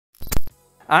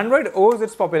Android owes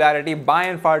its popularity by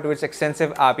and far to its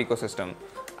extensive app ecosystem.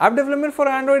 App development for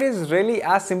Android is really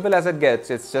as simple as it gets.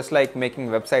 It's just like making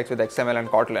websites with XML and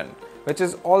Kotlin, which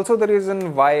is also the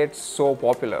reason why it's so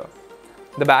popular.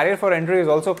 The barrier for entry is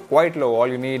also quite low. All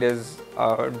you need is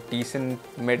a decent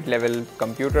mid-level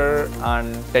computer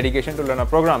and dedication to learn a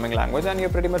programming language, and you're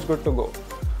pretty much good to go.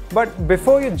 But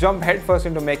before you jump headfirst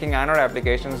into making Android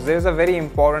applications, there's a very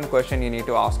important question you need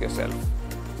to ask yourself.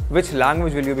 Which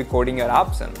language will you be coding your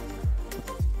apps in?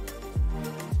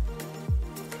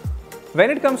 When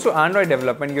it comes to Android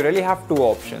development, you really have two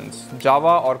options,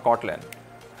 Java or Kotlin.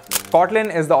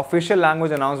 Kotlin is the official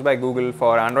language announced by Google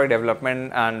for Android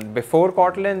development, and before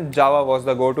Kotlin, Java was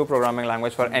the go-to programming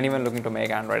language for anyone looking to make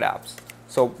Android apps.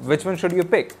 So which one should you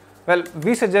pick? Well,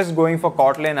 we suggest going for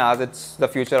Kotlin as it's the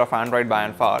future of Android by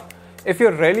and far. If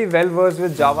you're really well versed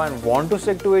with Java and want to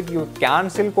stick to it, you can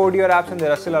still code your apps, and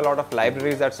there are still a lot of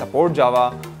libraries that support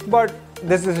Java, but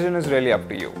this decision is really up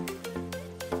to you.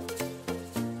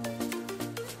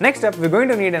 Next up, we're going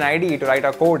to need an IDE to write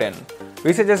our code in.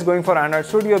 We suggest going for Android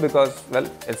Studio because, well,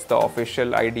 it's the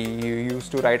official IDE you use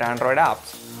to write Android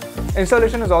apps.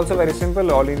 Installation is also very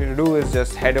simple. All you need to do is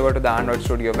just head over to the Android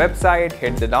Studio website,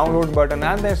 hit the download button,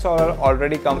 and the installer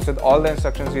already comes with all the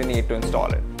instructions you need to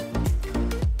install it.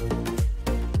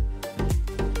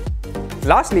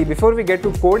 Lastly, before we get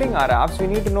to coding our apps, we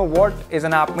need to know what is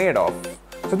an app made of.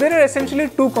 So there are essentially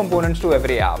two components to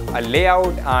every app, a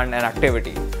layout and an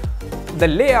activity. The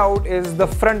layout is the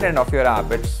front end of your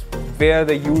app. It's where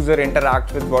the user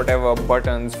interacts with whatever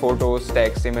buttons, photos,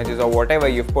 text, images, or whatever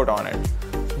you've put on it.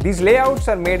 These layouts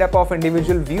are made up of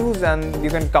individual views, and you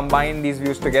can combine these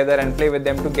views together and play with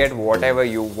them to get whatever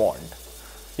you want.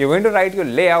 You're going to write your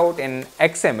layout in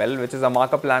XML, which is a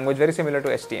markup language very similar to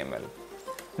HTML.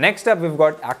 Next up, we've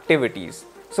got activities.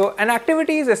 So an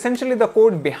activity is essentially the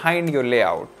code behind your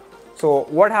layout. So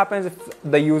what happens if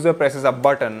the user presses a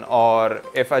button, or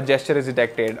if a gesture is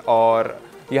detected, or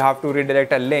you have to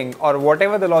redirect a link, or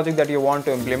whatever the logic that you want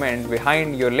to implement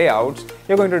behind your layouts,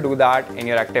 you're going to do that in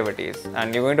your activities.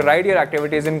 And you're going to write your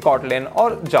activities in Kotlin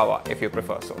or Java if you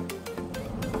prefer so.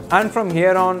 And from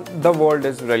here on, the world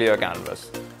is really your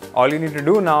canvas. All you need to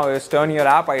do now is turn your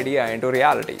app idea into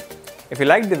reality. If you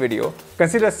liked the video,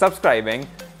 consider subscribing,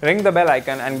 ring the bell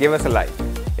icon, and give us a like.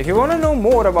 If you want to know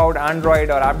more about Android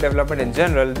or app development in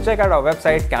general, check out our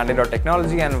website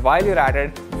Candid.Technology, and while you're at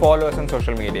it, follow us on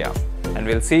social media. And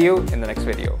we'll see you in the next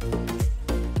video.